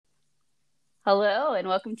Hello, and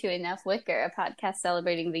welcome to Enough Wicker, a podcast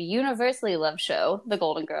celebrating the universally loved show, The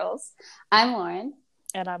Golden Girls. I'm Lauren.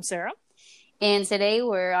 And I'm Sarah. And today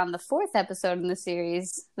we're on the fourth episode in the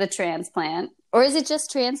series, The Transplant. Or is it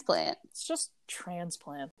just Transplant? It's just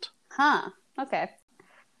Transplant. Huh. Okay.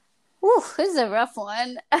 Whew, this is a rough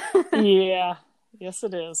one. Yeah. Yes,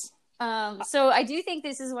 it is. So I do think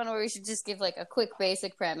this is one where we should just give like a quick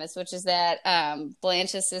basic premise, which is that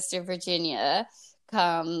Blanche's sister Virginia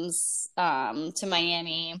comes to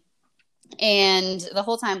Miami, and the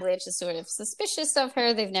whole time Blanche is sort of suspicious of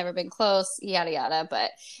her. They've never been close, yada yada,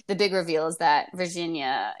 but the big reveal is that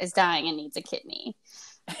Virginia is dying and needs a kidney.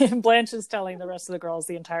 And Blanche is telling the rest of the girls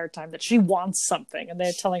the entire time that she wants something, and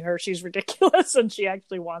they're telling her she's ridiculous and she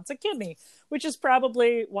actually wants a kidney, which is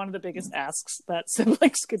probably one of the biggest asks that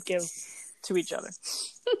siblings could give to each other.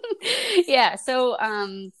 Yeah, so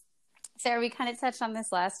Sarah, we kind of touched on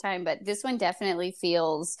this last time, but this one definitely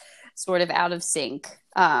feels sort of out of sync,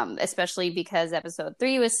 especially because episode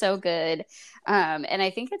 3 was so good. And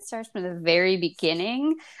I think it starts from the very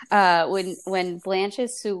beginning, when Blanche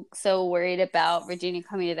is so worried about Virginia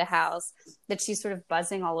coming to the house that she's sort of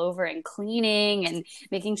buzzing all over and cleaning and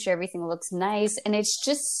making sure everything looks nice. And it's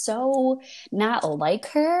just so not like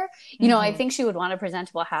her. You know, I think she would want a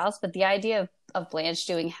presentable house, but the idea of Blanche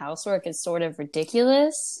doing housework is sort of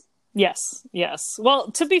ridiculous. Yes.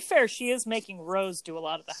 Well, to be fair, she is making Rose do a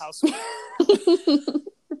lot of the housework.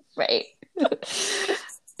 Right.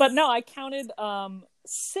 But no, I counted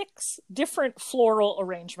 6 different floral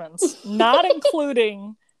arrangements, not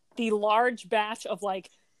including the large batch of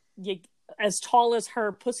as tall as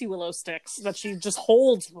her pussy willow sticks that she just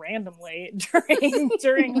holds randomly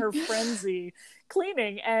during her frenzy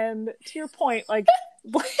cleaning. And to your point,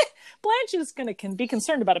 Blanche is going to be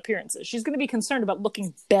concerned about appearances. She's going to be concerned about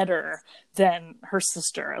looking better than her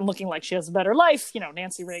sister and looking like she has a better life,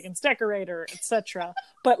 Nancy Reagan's decorator, etc.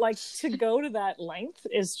 But to go to that length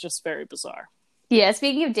is just very bizarre. Yeah,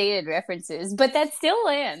 speaking of dated references, but that still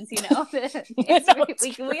lands, we all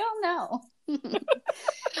know.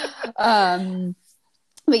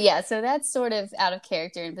 But yeah, so that's sort of out of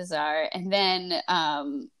character and bizarre. And then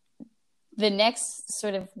the next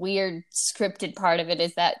sort of weird scripted part of it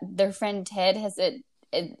is that their friend Ted has an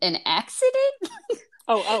accident.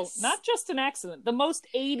 Oh, not just an accident. The most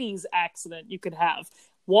 80s accident you could have.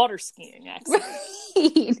 Water skiing accident.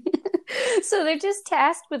 Right. So they're just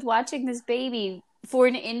tasked with watching this baby for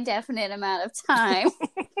an indefinite amount of time.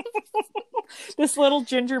 This little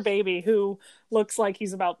ginger baby who looks like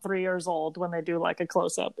he's about 3 years old when they do a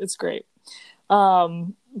close-up. It's great.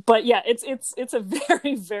 But yeah, it's a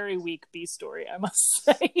very, very weak B story, I must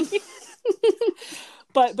say.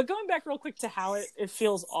 But going back real quick to how it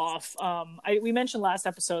feels off. We mentioned last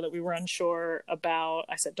episode that we were unsure about.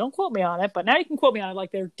 I said, don't quote me on it, but now you can quote me on it.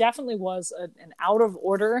 There definitely was an out of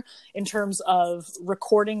order in terms of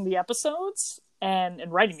recording the episodes and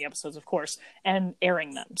writing the episodes, of course, and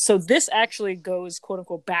airing them. So this actually goes, quote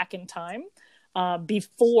unquote, back in time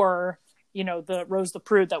before the Rose the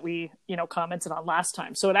Prude that we, commented on last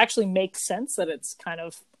time. So it actually makes sense that it's kind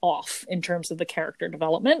of off in terms of the character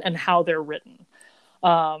development and how they're written.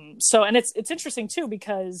 And it's interesting too,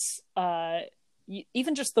 because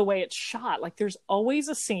even just the way it's shot, there's always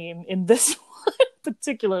a scene in this one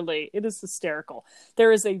particularly, it is hysterical.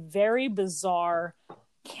 There is a very bizarre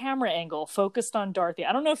camera angle focused on Dorothy.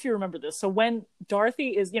 I don't know if you remember this. So when Dorothy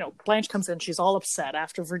is, Blanche comes in, she's all upset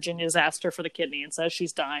after Virginia's asked her for the kidney and says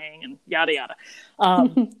she's dying and yada yada.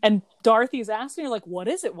 And Dorothy's asking her, what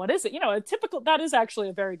is it? A typical, that is actually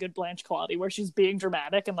a very good Blanche quality where she's being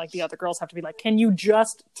dramatic and the other girls have to be can you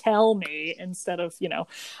just tell me, instead of,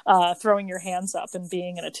 throwing your hands up and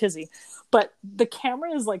being in a tizzy. But the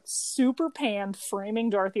camera is super panned,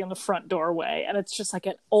 framing Dorothy in the front doorway. And it's just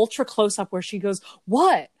an ultra close up where she goes,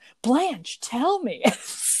 "What? Blanche, tell me."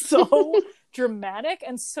 So dramatic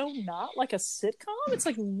and so not like a sitcom. It's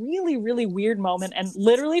really, really weird moment. And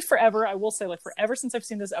literally forever, I will say forever since I've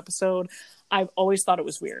seen this episode, I've always thought it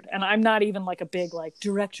was weird. And I'm not even a big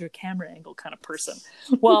director camera angle kind of person.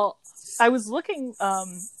 Well, I was looking, I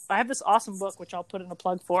have this awesome book, which I'll put in a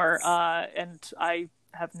plug for. And I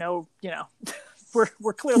have no,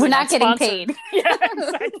 we're clearly not getting sponsored. paid. Yeah,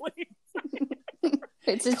 exactly.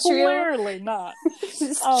 It's a clearly not.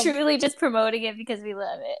 It's truly just promoting it because we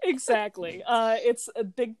love it. Exactly. It's a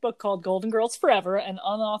big book called Golden Girls Forever, an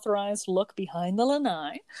unauthorized look behind the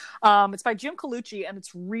lanai. It's by Jim Colucci, and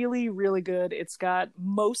it's really, really good. It's got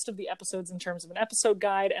most of the episodes in terms of an episode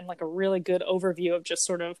guide and a really good overview of just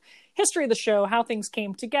sort of history of the show, how things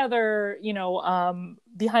came together,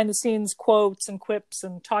 behind the scenes quotes and quips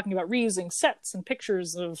and talking about reusing sets and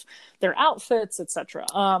pictures of their outfits, etc.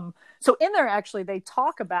 So in there, actually, they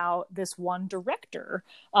talk about this one director.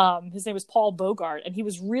 His name was Paul Bogart, and he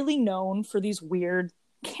was really known for these weird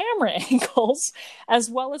camera angles, as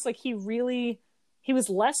well as like he was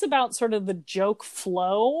less about sort of the joke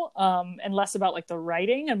flow, and less about like the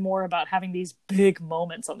writing, and more about having these big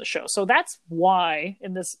moments on the show. So that's why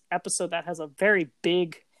in this episode that has a very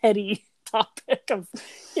big, heady topic of,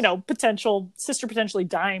 potential sister potentially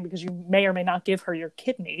dying because you may or may not give her your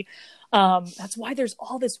kidney. That's why there's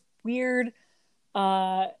all this weird,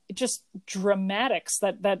 just dramatics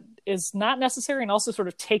that is not necessary and also sort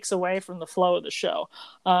of takes away from the flow of the show.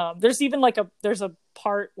 There's even there's a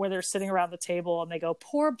part where they're sitting around the table and they go,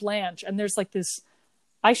 "Poor Blanche," and there's like this.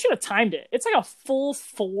 I should have timed it. It's like a full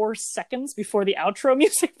 4 seconds before the outro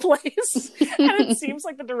music plays. And it seems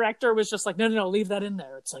like the director was just like, no, leave that in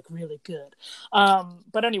there. It's like really good.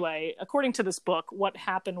 But anyway, according to this book, what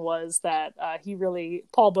happened was that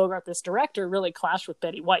Paul Bogart, this director, really clashed with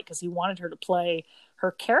Betty White because he wanted her to play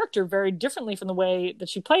her character very differently from the way that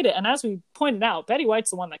she played it. And as we pointed out, Betty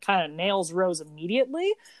White's the one that kind of nails Rose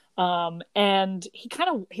immediately. And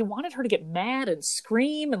he wanted her to get mad and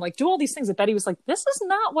scream and like do all these things that Betty was like, this is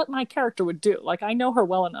not what my character would do. Like, I know her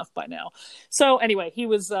well enough by now. So anyway, he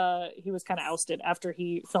was kind of ousted after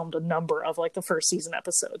he filmed a number of like the first season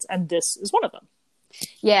episodes. And this is one of them.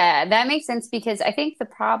 Yeah, that makes sense, because I think the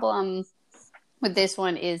problem with this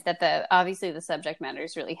one is that obviously the subject matter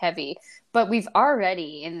is really heavy, but we've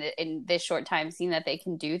already in this short time seen that they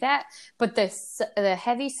can do that. But the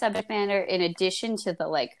heavy subject matter, in addition to the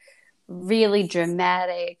like really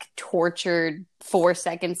dramatic, tortured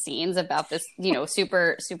 4-second scenes about this,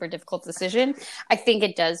 super, super difficult decision, I think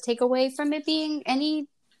it does take away from it being any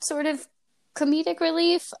sort of comedic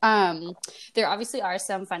relief. There obviously are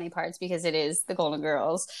some funny parts because it is the Golden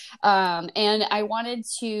Girls. And I wanted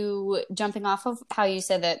to, jumping off of how you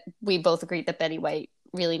said that we both agreed that Betty White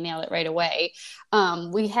really nailed it right away.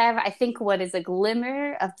 We have, I think, what is a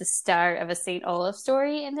glimmer of the start of a St. Olaf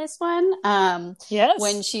story in this one. Yes.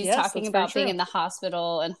 When she's talking about being in the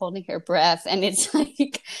hospital and holding her breath. And it's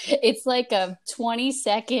like a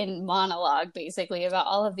 20-second monologue, basically, about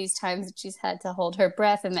all of these times that she's had to hold her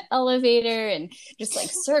breath in the elevator and just like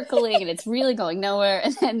circling, and it's really going nowhere.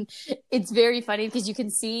 And then it's very funny because you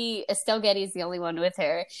can see Estelle Getty is the only one with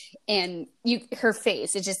her, and her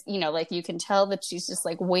face, it's just, like you can tell that she's just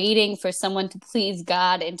like waiting for someone to please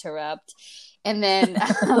God interrupt. And then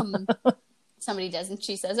somebody does, and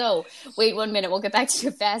she says, "Oh, wait 1 minute, we'll get back to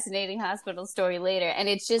your fascinating hospital story later." And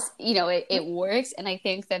it's just, it works. And I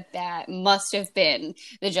think that must have been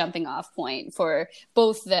the jumping off point for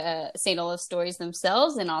both the St. Olaf stories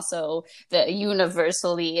themselves and also the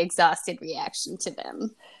universally exhausted reaction to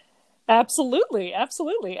them. Absolutely.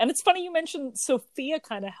 And it's funny you mentioned Sophia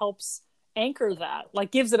kind of helps anchor that, like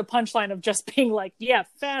gives it a punchline of just being like, yeah,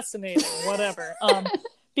 fascinating, whatever.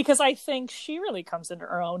 Because I think she really comes into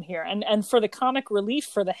her own here. And for the comic relief,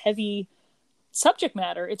 for the heavy subject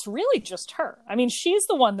matter, it's really just her. I mean, she's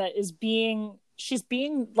the one that she's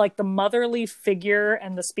being like the motherly figure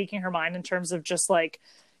and the speaking her mind in terms of just like,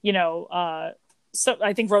 so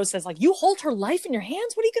I think Rose says, like, "You hold her life in your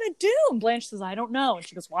hands? What are you going to do?" And Blanche says, "I don't know." And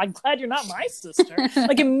she goes, "Well, I'm glad you're not my sister."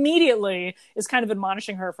 Like, immediately is kind of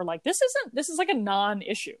admonishing her for like, this is like a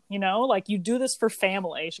non-issue, like you do this for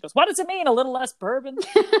family. She goes, "What does it mean? A little less bourbon?"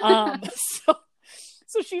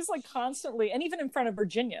 So she's like constantly, and even in front of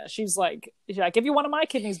Virginia, she's like, "I give you one of my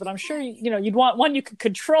kidneys, but I'm sure you'd want one you could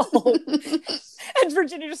control." And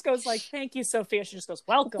Virginia just goes like, "Thank you, Sophia." She just goes,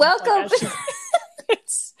 "Welcome." Welcome. Like,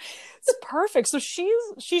 it's perfect. So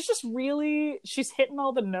she's just really, she's hitting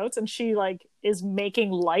all the notes, and she like is making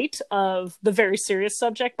light of the very serious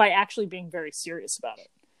subject by actually being very serious about it,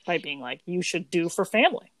 by being like, you should do for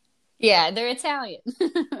family. Yeah, they're Italian.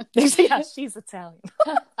 Yeah, she's Italian.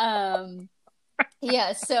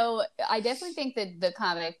 Yeah, so I definitely think that the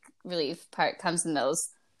comic relief part comes in those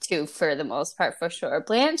two for the most part, for sure.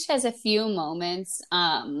 Blanche has a few moments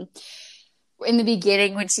in the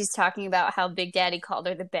beginning when she's talking about how Big Daddy called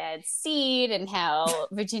her the bad seed and how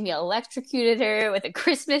Virginia electrocuted her with the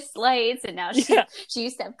Christmas lights, and now she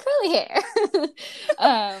used to have curly hair.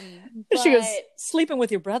 She goes, "Sleeping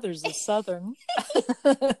with your brothers is Southern."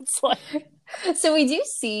 It's like... So we do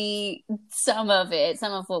see some of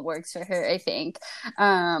what works for her, I think.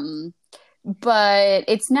 But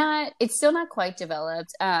it's still not quite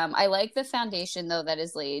developed. I like the foundation though that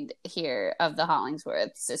is laid here of the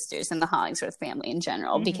Hollingsworth sisters and the Hollingsworth family in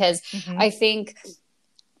general, because I think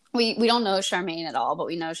we don't know Charmaine at all, but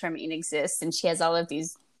we know Charmaine exists, and she has all of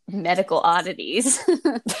these medical oddities.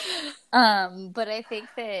 But I think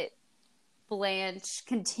that Blanche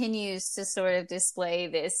continues to sort of display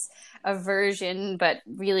this aversion, but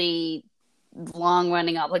really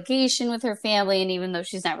long-running obligation with her family. And even though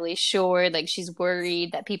she's not really sure, like, she's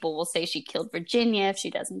worried that people will say she killed Virginia if she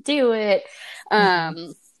doesn't do it.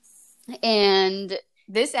 And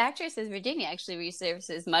this actress as Virginia actually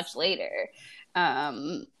resurfaces much later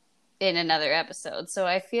in another episode. So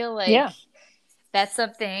I feel like that's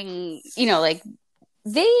something, you know, like,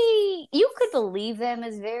 you could believe them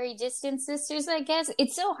as very distant sisters, I guess.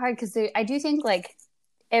 It's so hard because I do think, like,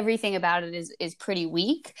 everything about it is pretty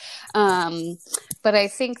weak. But I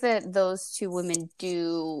think that those two women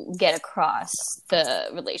do get across the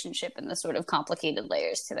relationship and the sort of complicated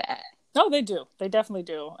layers to that. Oh, they do. They definitely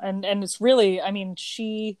do. And it's really, I mean,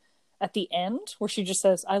 she, at the end, where she just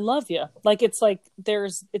says, "I love you." Like, it's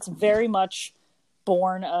very much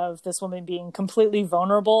born of this woman being completely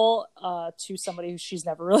vulnerable to somebody who she's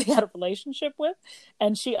never really had a relationship with,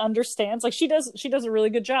 and she understands, like, she does a really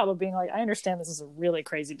good job of being like, I understand this is a really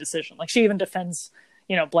crazy decision. Like, she even defends,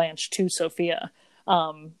 you know, Blanche to Sophia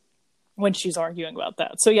when she's arguing about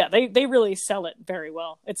that. So yeah, they really sell it very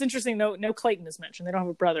well. It's interesting, no Clayton is mentioned. They don't have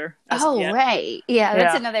a brother as of yet. Right, yeah,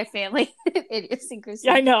 that's another family idiosyncrasy.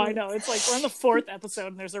 Yeah, I know. It's like we're on the 4th episode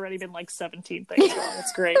and there's already been like 17 things wrong.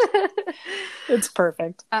 It's great. It's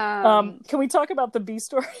perfect. Can we talk about the B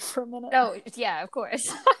story for a minute? Oh yeah, of course.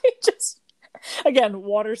 Again,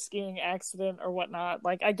 water skiing accident or whatnot.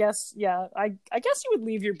 Like, I guess you would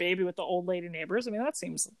leave your baby with the old lady neighbors. I mean, that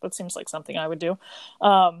seems like something I would do.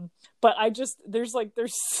 But there's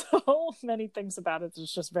so many things about it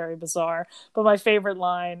that's just very bizarre. But my favorite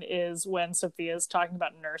line is when Sophia's talking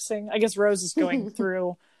about nursing. I guess Rose is going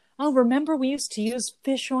through, oh, remember we used to use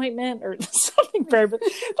fish ointment or something very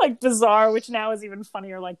like bizarre, which now is even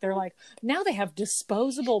funnier. Like, they're like, now they have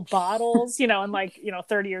disposable bottles, you know, and like, you know,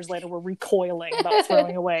 30 years later, we're recoiling about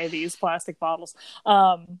throwing away these plastic bottles.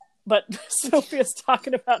 But Sophia's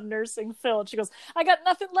talking about nursing Phil, and she goes, "I got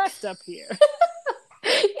nothing left up here."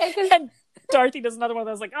 And Dorothy does another one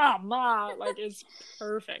that was like, "Oh, Ma," like, it's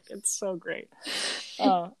perfect. It's so great.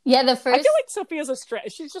 Yeah, the first. I feel like Sophia's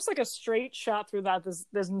she's just like a straight shot through that.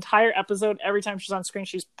 This entire episode, every time she's on screen,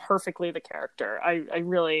 she's perfectly the character.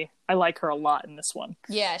 I like her a lot in this one.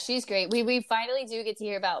 Yeah, she's great. We finally do get to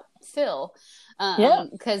hear about Phil.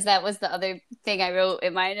 Because that was the other thing I wrote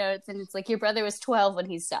in my notes, and it's like, your brother was 12 when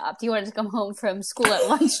he stopped. He wanted to come home from school at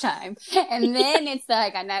lunchtime, and then it's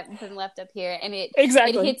like, I got nothing left up here, and it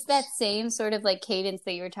hits that same sort of like cadence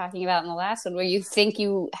that you were talking about in the last one, where you think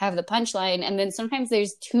you have the punchline, and then sometimes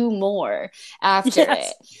there's two more after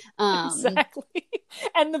it. Exactly.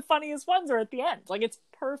 And the funniest ones are at the end. Like, it's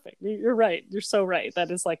perfect. You're right. You're so right.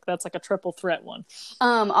 That's like a triple threat one.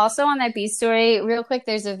 Also on that B story, real quick,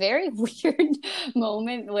 there's a very weird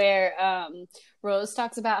moment where Rose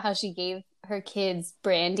talks about how she gave her kids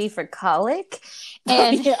brandy for colic,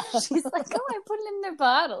 and she's like, "Oh, I put it in their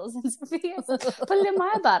bottles," and Sophia's like, "Put it in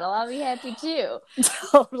my bottle. I'll be happy too."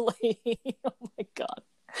 Totally. Oh my god.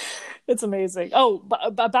 It's amazing. Oh, but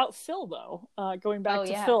about Phil though, going back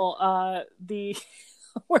to Phil,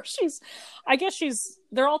 where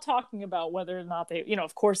they're all talking about whether or not they, you know,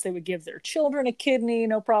 of course they would give their children a kidney,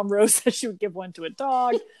 no problem. Rose says she would give one to a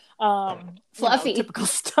dog. Fluffy. You know, typical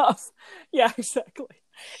stuff. Yeah, exactly.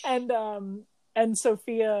 And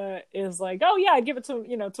Sophia is like, "Oh yeah, I'd give it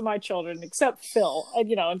to my children, except Phil." And,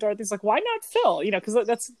 you know, and Dorothy's like, "Why not Phil?" You know, because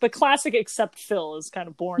that's the classic "except Phil" is kind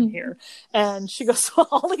of born here. And she goes, "Well,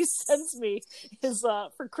 all he sends me is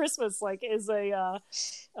for Christmas, like, is a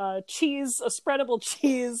cheese, a spreadable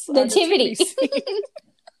cheese nativity."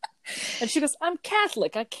 And she goes, "I'm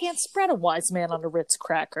Catholic. I can't spread a wise man on a Ritz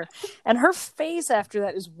cracker." And her face after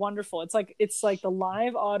that is wonderful. It's like the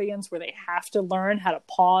live audience where they have to learn how to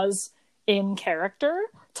pause in character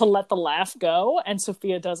to let the laugh go, and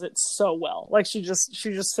Sophia does it so well. Like, she just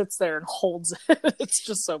sits there and holds it. It's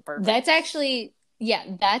just so perfect. That's actually,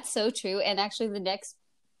 that's so true. And actually the next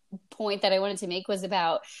point that I wanted to make was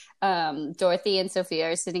about Dorothy and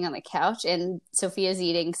Sophia are sitting on the couch, and Sophia's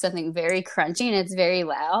eating something very crunchy and it's very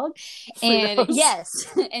loud.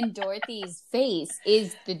 Fritos. And and Dorothy's face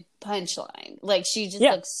is the punchline. Like, she just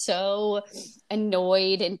looks so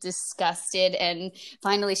annoyed and disgusted, and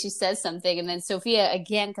finally she says something, and then Sophia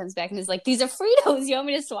again comes back and is like, "These are Fritos, you want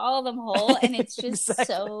me to swallow them whole?" And it's just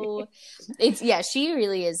she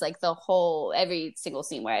really is like the whole, every single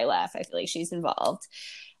scene where I laugh, I feel like she's involved.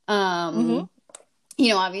 You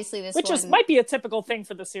know, obviously might be a typical thing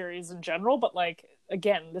for the series in general, but like,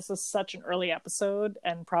 again, this is such an early episode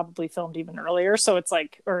and probably filmed even earlier, so it's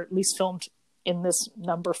like, or at least filmed in this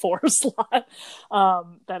number 4 slot,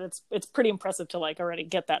 that it's pretty impressive to like already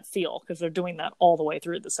get that feel, because they're doing that all the way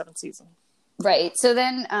through the 7th season. Right. So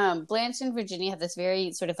then Blanche and Virginia have this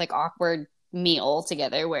very sort of like awkward meal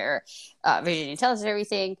together where Virginia tells her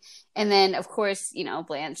everything. And then, of course, you know,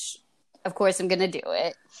 Blanche, of course, I'm going to do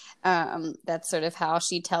it. That's sort of how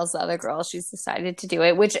she tells the other girl she's decided to do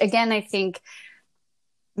it, which, again, I think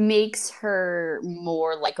makes her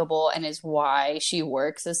more likable and is why she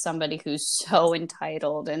works as somebody who's so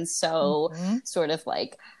entitled and so sort of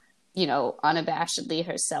like, you know, unabashedly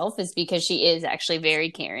herself, is because she is actually very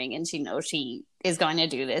caring and she knows she is going to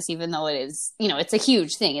do this, even though it is, you know, it's a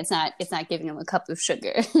huge thing. It's not giving him a cup of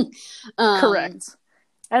sugar. Correct.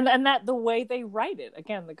 And that the way they write it,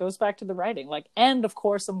 again, that goes back to the writing, like, and of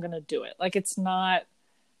course I'm going to do it. Like, it's not,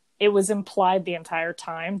 it was implied the entire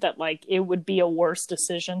time that like it would be a worse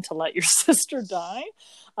decision to let your sister die.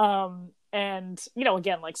 And, you know,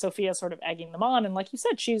 again, like Sophia sort of egging them on. And like you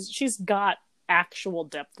said, she's got actual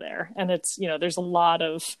depth there. And it's, you know, there's a lot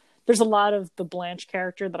of the Blanche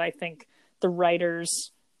character that I think the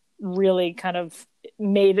writers really kind of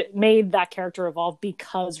made that character evolve,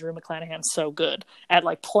 because Rue McClanahan's so good at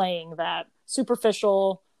like playing that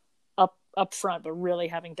superficial up front, but really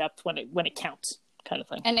having depth when it counts, kind of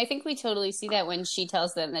thing. And I think we totally see that when she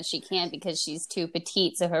tells them that she can't because she's too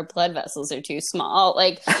petite, so her blood vessels are too small.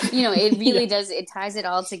 Like, you know, it really does, it ties it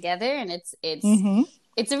all together, and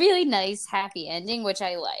it's a really nice, happy ending, which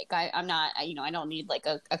I like. I'm not, you know, I don't need like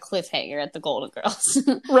a cliffhanger at the Golden Girls.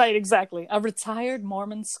 Right, exactly. A retired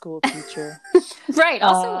Mormon school teacher. Right,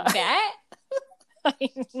 also that. I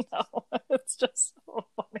know. It's just so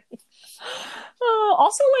funny.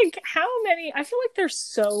 Also, like, how many, I feel like there's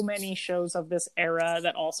so many shows of this era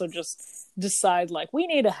that also just decide, like, we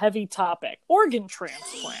need a heavy topic. Organ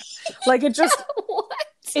transplant. Like, it just... What?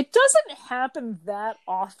 It doesn't happen that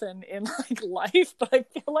often in like life, but I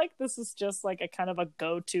feel like this is just like a kind of a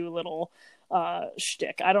go-to little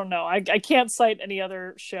shtick. I don't know. I can't cite any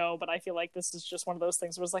other show, but I feel like this is just one of those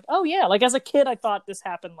things where it's like, oh yeah, like as a kid, I thought this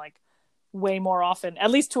happened like way more often, at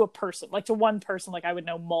least to a person, like to one person. Like I would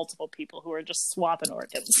know multiple people who are just swapping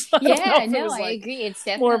organs. Yeah, no, I agree. It's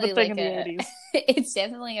definitely more of a thing like in the 80s. It's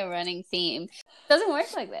definitely a running theme. It doesn't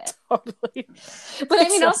work like that. Totally. But I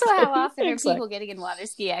mean, also how often are people getting in water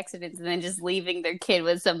ski accidents and then just leaving their kid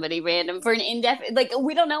with somebody random for an indefinite, like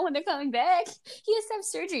we don't know when they're coming back. He has to have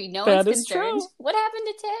surgery. No one's concerned. True. What happened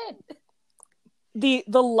to Ted? The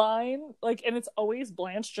line, like, and it's always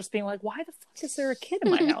Blanche just being like, why the fuck is there a kid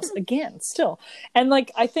in my house again still? And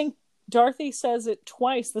like I think Dorothy says it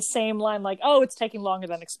twice, the same line, like, oh, it's taking longer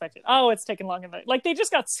than expected, oh, it's taking longer than, like, they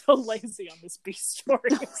just got so lazy on this B story.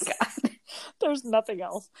 Oh, God. There's nothing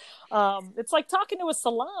else. It's like talking to a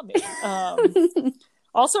salami.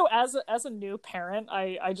 Also, as a new parent,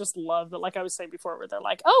 I just love that, like I was saying before, where they're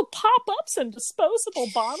like, oh, pop-ups and disposable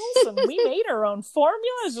bottles, and we made our own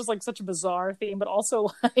formula. It's just like such a bizarre theme, but also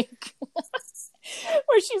like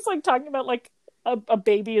where she's like talking about like a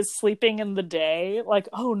baby is sleeping in the day, like,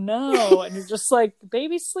 oh no, and you're just like,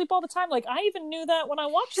 babies sleep all the time. Like, I even knew that when I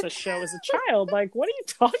watched this show as a child. Like, what are you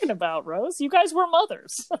talking about, Rose? You guys were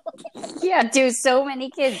mothers. Yeah, dude, so many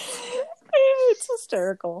kids. It's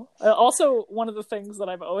hysterical. Also, one of the things that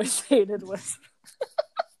I've always hated was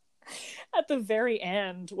at the very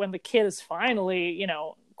end when the kid is finally, you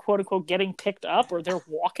know, quote unquote getting picked up, or they're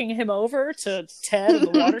walking him over to Ted and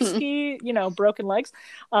the water ski, you know, broken legs.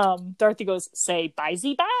 Dorothy goes, say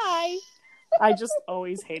bye-zy bye. I just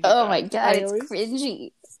always hated that. Oh my God, it's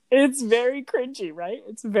cringy. It's very cringy, right?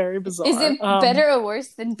 It's very bizarre. Is it better or worse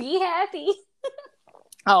than Be Happy?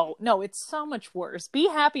 Oh, no, it's so much worse. Be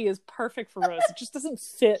Happy is perfect for Rose. It just doesn't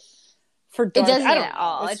fit for Dorothy. It doesn't at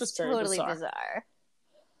all. It's just totally bizarre.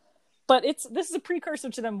 But this is a precursor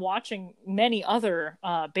to them watching many other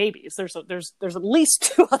babies. There's at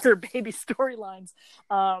least 2 other baby storylines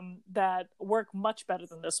that work much better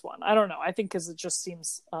than this one. I don't know. I think because it just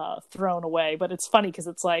seems thrown away. But it's funny because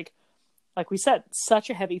it's like we said, such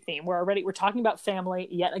a heavy theme. We're talking about family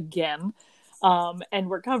yet again. And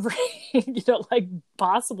we're covering, you know, like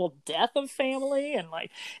possible death of family and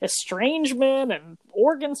like estrangement and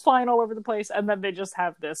organs flying all over the place. And then they just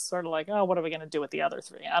have this sort of like, oh, what are we going to do with the other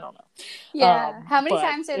 3? I don't know. Yeah. How many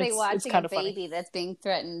times are they watching a baby that's being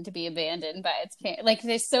threatened to be abandoned by its parent? Like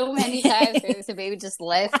there's so many times where there's a baby just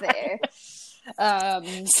left there.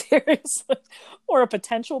 Seriously. Or a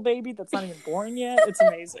potential baby that's not even born yet. It's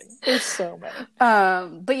amazing. There's so many.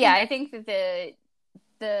 But yeah, I think that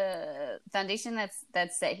the foundation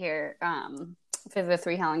that's set here for the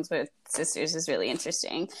three Hollingsworth sisters is really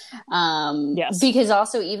interesting. Yes. Because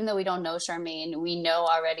also, even though we don't know Charmaine, we know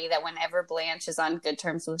already that whenever Blanche is on good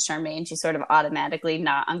terms with Charmaine, she's sort of automatically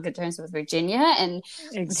not on good terms with Virginia. And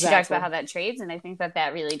she talks about how that trades. And I think that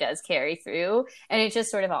that really does carry through. And it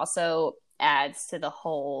just sort of also adds to the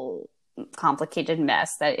whole complicated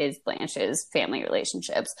mess that is Blanche's family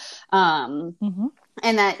relationships. And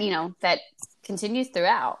that, that continues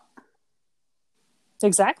throughout.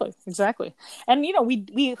 Exactly. And,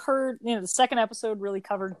 we heard, the second episode really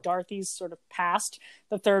covered Dorothy's sort of past.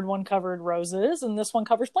 The third one covered Rose's, and this one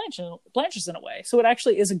covers Blanche's in a way. So it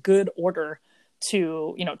actually is a good order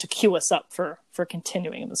to cue us up for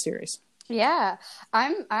continuing in the series. Yeah,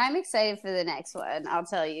 I'm excited for the next one. I'll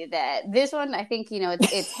tell you that this one, I think,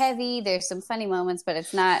 it's heavy. There's some funny moments, but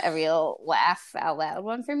it's not a real laugh out loud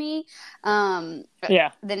one for me. The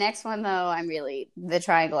next one, though, the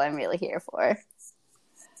triangle I'm really here for.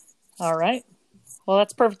 All right. Well,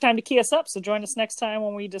 that's perfect time to key us up. So join us next time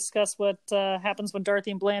when we discuss what happens when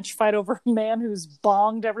Dorothy and Blanche fight over a man who's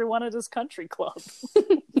bonged everyone at his country club.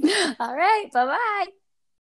 All right. Bye-bye.